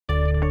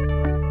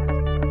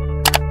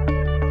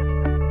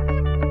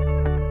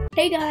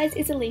Hey guys,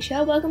 it's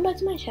Alicia. Welcome back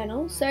to my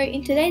channel. So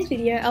in today's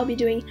video, I'll be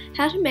doing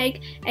how to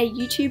make a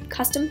YouTube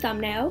custom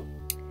thumbnail.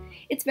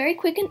 It's very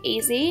quick and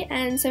easy,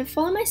 and so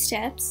follow my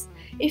steps.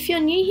 If you're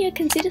new here,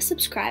 consider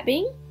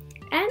subscribing,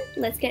 and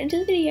let's get into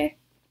the video.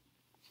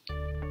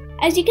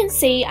 As you can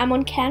see, I'm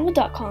on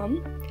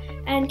canva.com,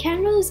 and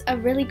Canva is a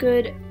really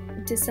good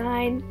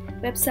design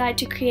website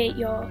to create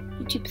your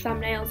YouTube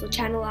thumbnails or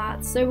channel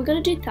art. So we're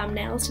going to do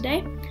thumbnails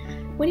today.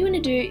 What you want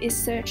to do is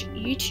search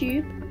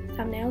YouTube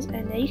thumbnails,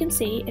 and there you can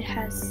see it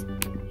has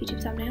YouTube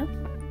thumbnail.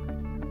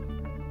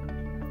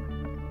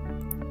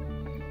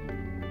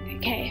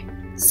 Okay,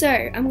 so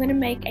I'm going to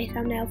make a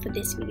thumbnail for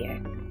this video.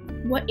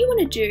 What you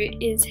want to do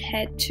is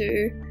head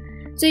to,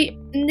 so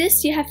in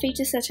this you have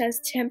features such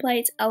as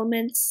templates,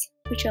 elements,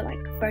 which are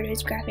like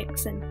photos,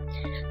 graphics and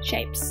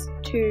shapes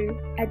to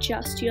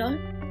adjust your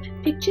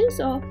pictures,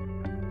 or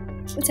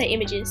let's say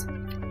images.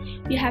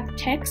 You have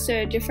text,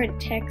 so different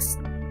text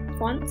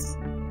fonts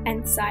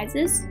and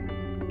sizes.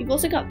 You've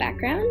also got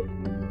background.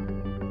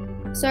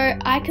 So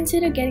I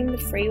consider getting the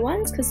free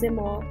ones because they're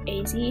more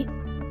easy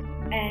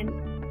and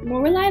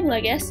more reliable, I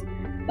guess.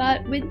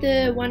 But with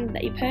the one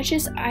that you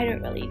purchase, I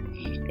don't really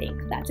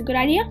think that's a good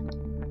idea.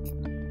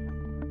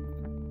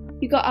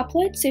 You've got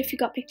upload, so if you've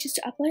got pictures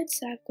to upload,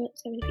 so I've got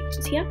so many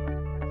pictures here.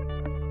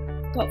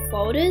 Got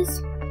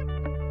folders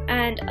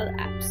and other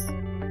apps.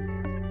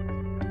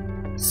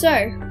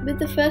 So with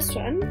the first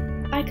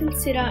one, I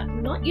consider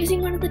not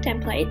using one of the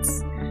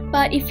templates.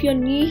 But if you're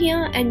new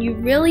here and you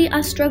really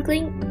are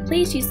struggling,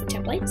 please use the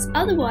templates.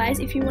 Otherwise,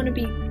 if you want to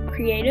be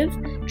creative,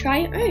 try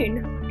your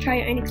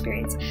own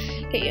experience.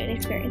 Get your own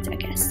experience, I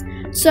guess.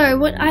 So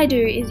what I do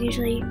is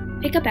usually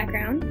pick a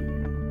background.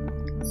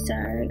 So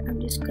I'm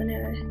just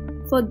gonna,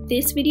 for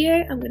this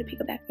video, I'm gonna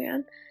pick a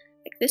background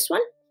like this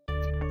one.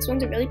 This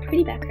one's a really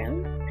pretty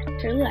background. I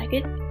really like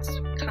it. It's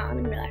calm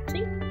and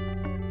relaxing.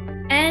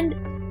 And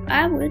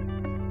I would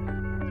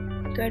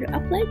go to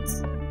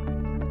uploads.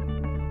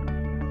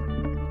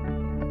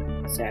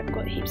 So I've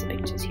got heaps of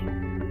pictures here.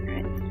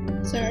 Alright,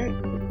 so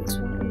with this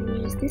one, I'm going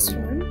to use this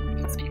one,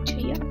 this picture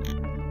here.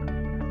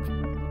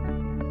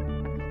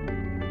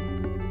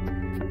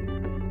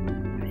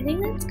 I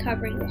think that's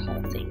covering the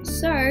whole thing.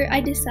 So I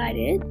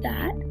decided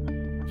that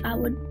I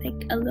would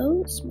make a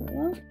little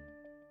smaller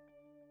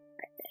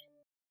right there.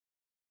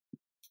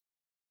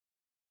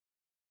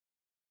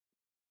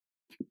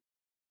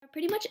 I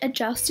pretty much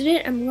adjusted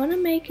it. I'm going to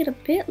make it a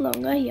bit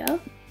longer here,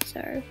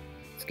 so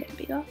it's getting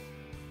bigger.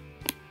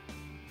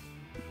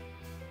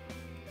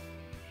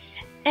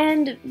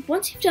 And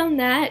once you've done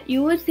that,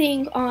 you would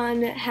think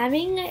on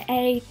having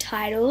a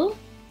title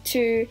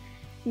to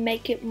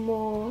make it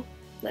more,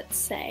 let's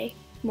say,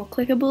 more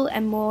clickable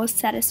and more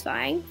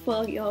satisfying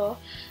for your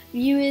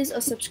viewers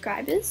or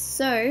subscribers.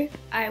 So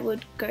I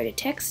would go to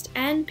text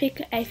and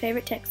pick a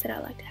favorite text that I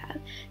like to have.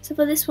 So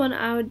for this one,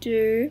 I would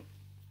do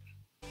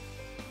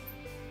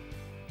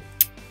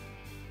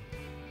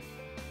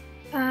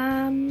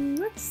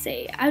let's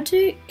see, I'll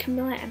do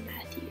Camilla and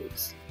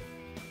Matthews.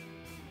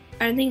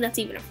 I don't think that's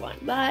even a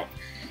font, but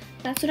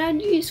that's what I'd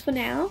use for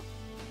now.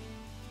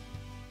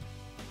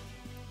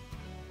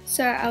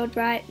 So I would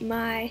write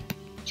my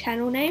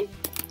channel name.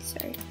 So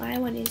my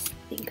one is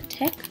Think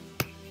Tech.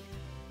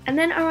 And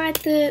then I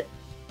write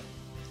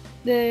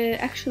the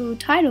actual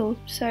title.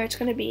 So it's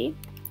going to be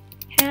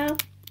How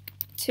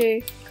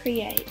to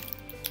Create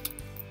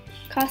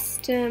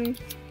Custom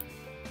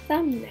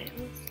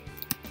Thumbnails.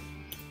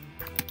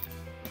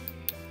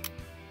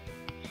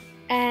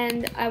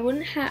 And I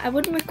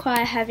wouldn't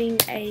require having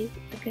a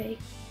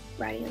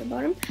writing at the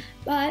bottom,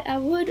 but I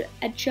would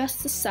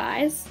adjust the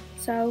size,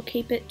 so I'll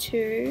keep it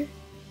to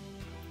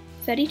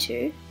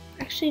 32.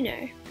 Actually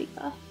no,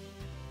 bigger.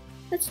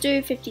 Let's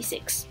do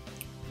 56.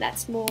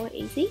 That's more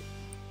easy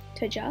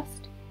to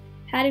adjust.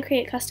 How to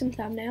create custom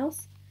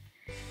thumbnails.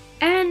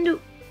 And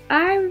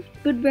I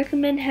would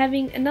recommend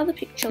having another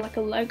picture, like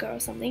a logo or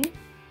something.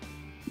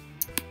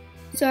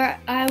 So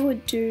I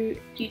would do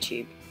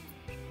YouTube.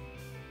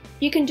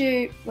 You can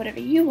do whatever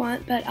you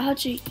want, but I'll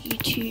do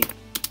YouTube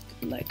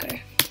logo.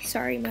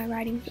 Sorry, my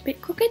writing's a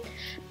bit crooked,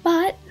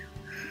 but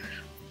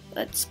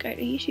let's go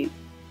to YouTube.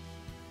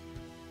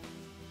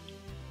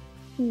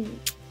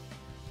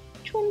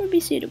 Which one would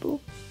be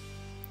suitable?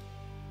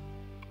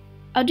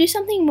 I'll do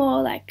something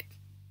more like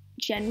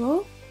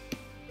general.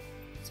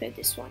 So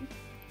this one.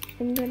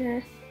 I'm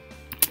gonna...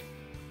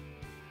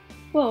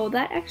 Whoa,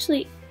 that's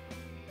a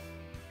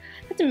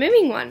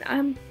moving one. I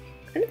don't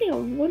think I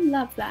would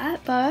love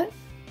that, but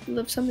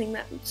love something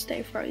that would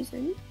stay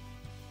frozen.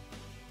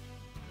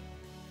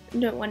 I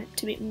don't want it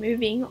to be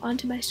moving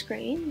onto my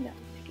screen. That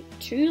would make it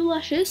too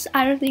luscious.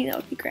 I don't think that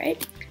would be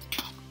great.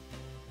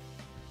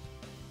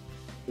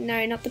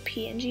 No, not the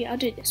PNG. I'll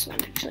do this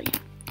one actually.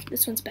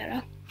 This one's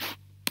better.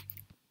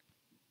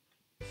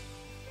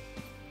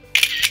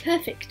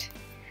 Perfect.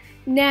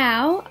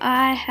 Now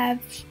I have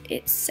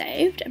it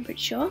saved, I'm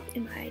pretty sure,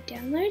 in my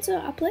downloads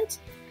or uploads.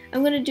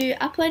 I'm going to do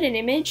upload an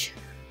image.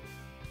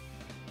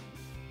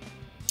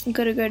 I've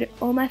got to go to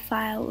all my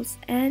files,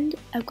 and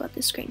I've got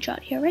the screenshot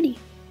here ready.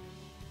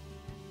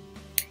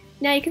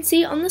 Now you can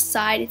see on the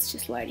side it's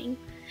just loading.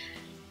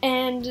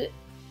 And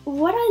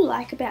what I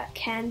like about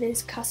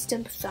Canva's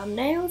custom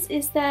thumbnails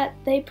is that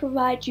they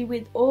provide you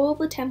with all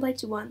the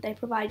templates you want. They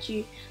provide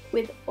you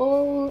with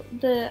all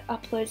the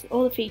uploads,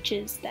 all the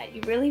features that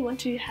you really want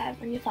to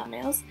have on your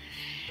thumbnails.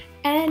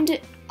 And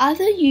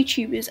other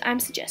YouTubers, I'm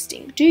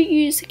suggesting, do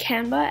use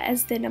Canva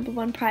as their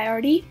 #1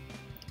 priority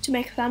to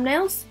make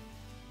thumbnails,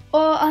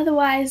 or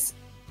otherwise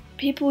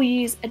people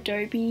use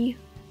Adobe,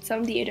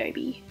 some of the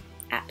Adobe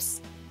apps.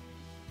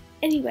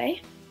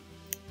 Anyway,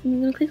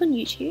 I'm going to click on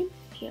YouTube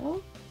here.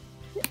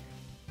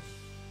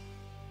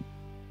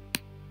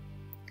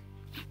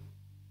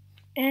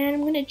 And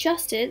I'm going to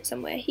adjust it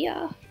somewhere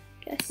here. I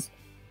guess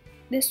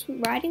this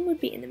writing would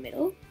be in the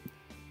middle.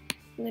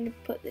 I'm going to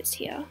put this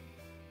here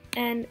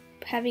and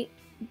have it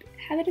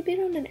a bit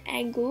on an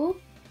angle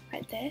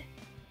right there.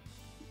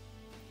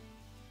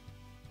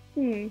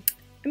 I'm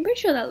pretty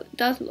sure that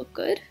does look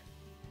good.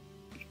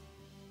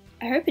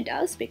 I hope it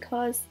does,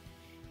 because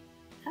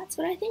that's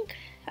what I think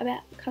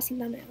about custom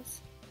thumbnails.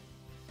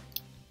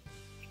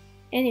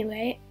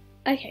 Anyway,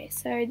 okay,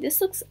 so this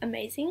looks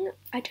amazing.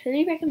 I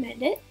totally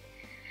recommend it.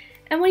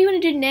 And what you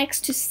want to do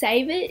next to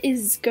save it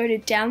is go to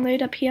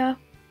download up here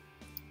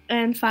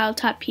and file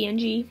type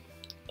PNG,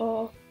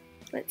 or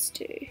let's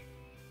do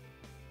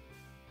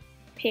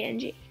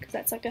PNG because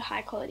that's like a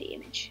high quality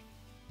image.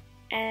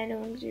 And I'm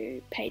going to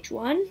do page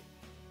 1.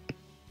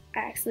 I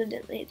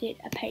accidentally did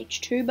a page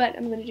 2, but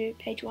I'm going to do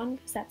page 1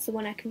 because that's the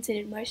one I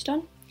considered most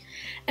on.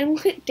 And we'll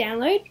click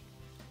download.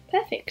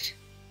 Perfect.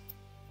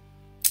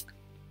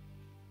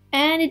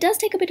 And it does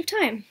take a bit of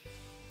time.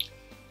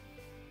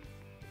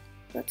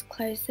 Let's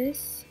close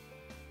this.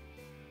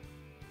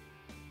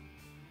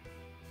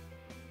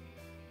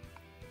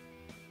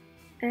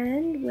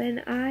 And when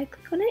I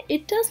click on it,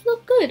 it does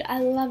look good. I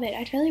love it.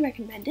 I totally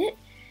recommend it.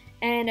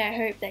 And I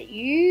hope that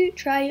you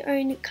try your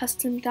own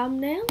custom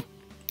thumbnail.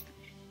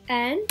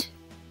 And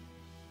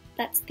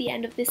that's the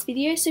end of this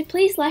video. So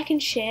please like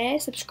and share,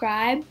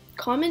 subscribe,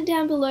 comment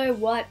down below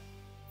what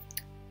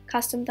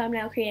custom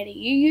thumbnail creator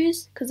you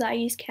use, because I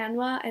use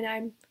Canva and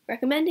I'm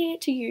recommending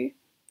it to you.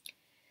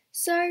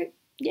 So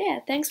yeah,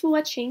 thanks for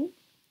watching.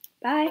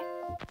 Bye.